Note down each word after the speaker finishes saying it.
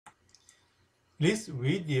This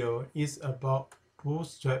video is about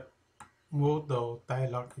Bootstrap Modal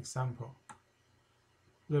Dialog example.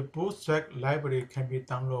 The Bootstrap library can be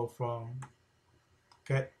downloaded from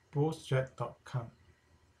getbootstrap.com.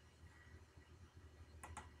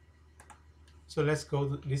 So let's go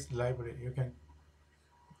to this library. You can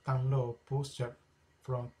download Bootstrap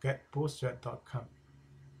from getbootstrap.com.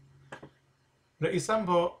 The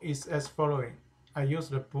example is as following. I use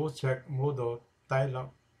the Bootstrap Modal Dialog.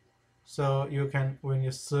 So you can, when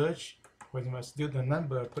you search, when you student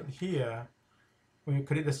number put here, when you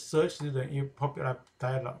click the search student, you pop up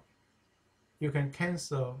dialog. You can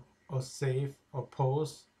cancel or save or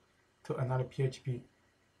post to another PHP.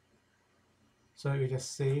 So you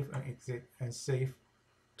just save and exit and save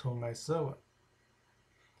to my server.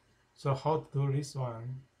 So how to do this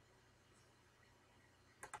one?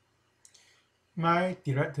 My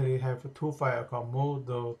directory have two files called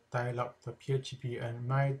Modal Dialog.php and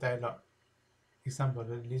my dialog. Example,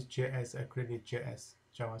 this JS accredited JS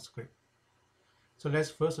JavaScript. So let's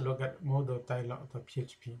first look at Modal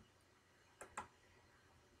Dialog.php.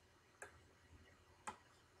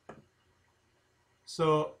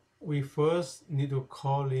 So we first need to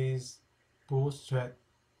call this Bootstrap,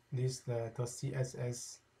 this the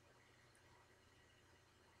 .css.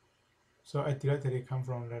 So I directly come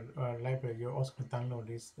from the library. You also can download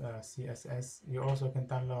this CSS. You also can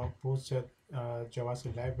download Bootstrap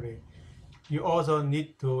JavaScript library. You also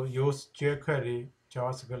need to use jQuery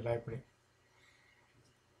JavaScript library.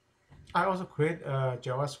 I also create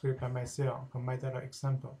JavaScript by myself for my data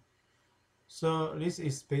example. So this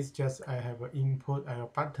is based just I have an input, I have a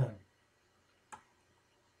button.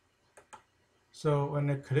 So when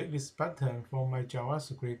I click this button for my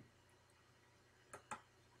JavaScript,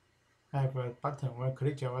 I have a button. When I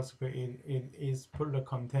click JavaScript, it is put the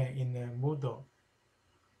content in the Modal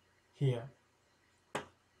here.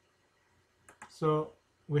 So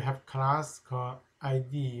we have class called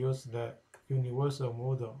ID, use the universal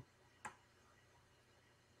modal.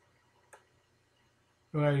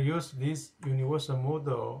 When I use this universal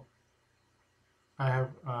modal, I have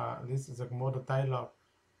this is a modal dialog.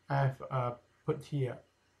 I have put here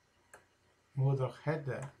modal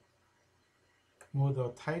header, modal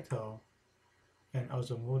title, and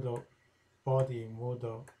also modal body,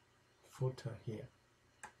 modal footer here.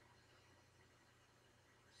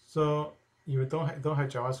 So if you don't have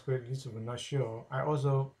JavaScript, this will not show. I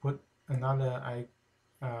also put another. I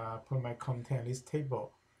put my content this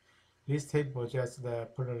table. This table just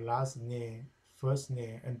put the last name, first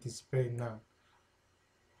name, and display none.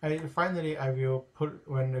 Finally, I will put,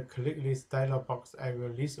 when I click this dialog box, I will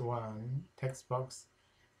list one text box.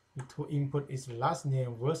 To input is last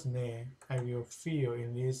name, first name. I will fill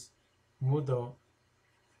in this Modal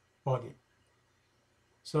body.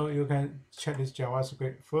 So you can check this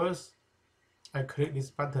JavaScript. First, I click this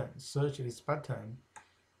button, search this button.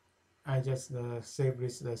 I just save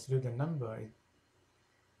this student number.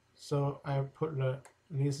 So I put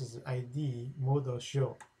this is ID modal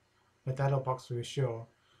show. The dialog box will show.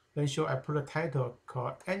 Then I put a title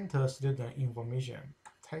called enter student information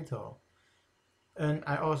title. And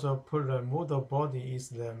I also put the modal body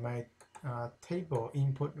is my table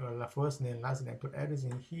input, the first name, last name, put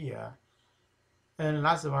everything here. And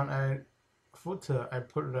last one, footer, I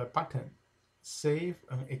put the button, save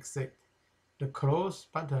and exit. The close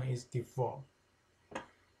button is default.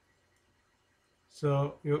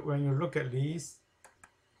 So when you look at this,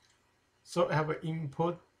 so I have an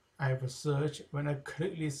input, I have a search. When I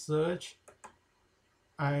click this search,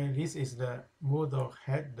 this is the modal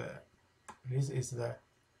header. This is the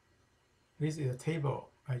table.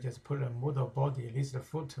 I just put a modal body. This is the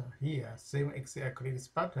footer here. Save and exit. I click this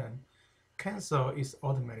button. Cancel is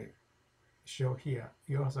automatic. Show here.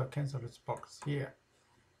 You also cancel this box here.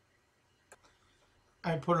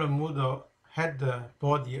 I put a modal header,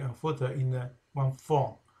 body, and footer in one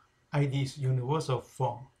form. ID is universal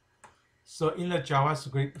form. So in the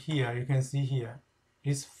JavaScript here, you can see here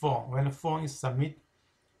this form. When the form is submit,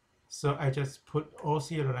 so I just put all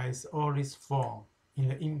serialize all this form in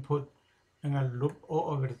the input, and I loop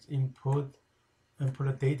all over this input and put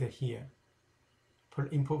the data here.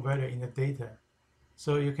 Put input value in the data.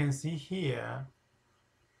 So you can see here,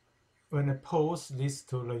 when I post this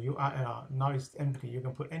to the URL, now it's empty. You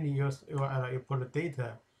can put any URL, you put the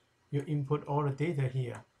data, you input all the data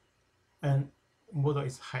here, and modal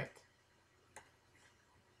is hide.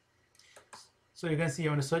 So you can see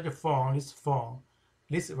on the search form,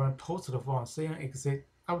 this when post the form, save and exit.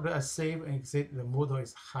 After I save and exit, the modal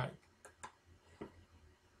is hide.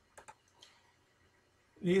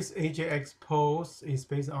 This AJX post is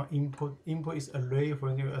based on input. Input is array, for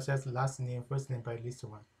example, access last name, first name by list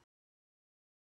one.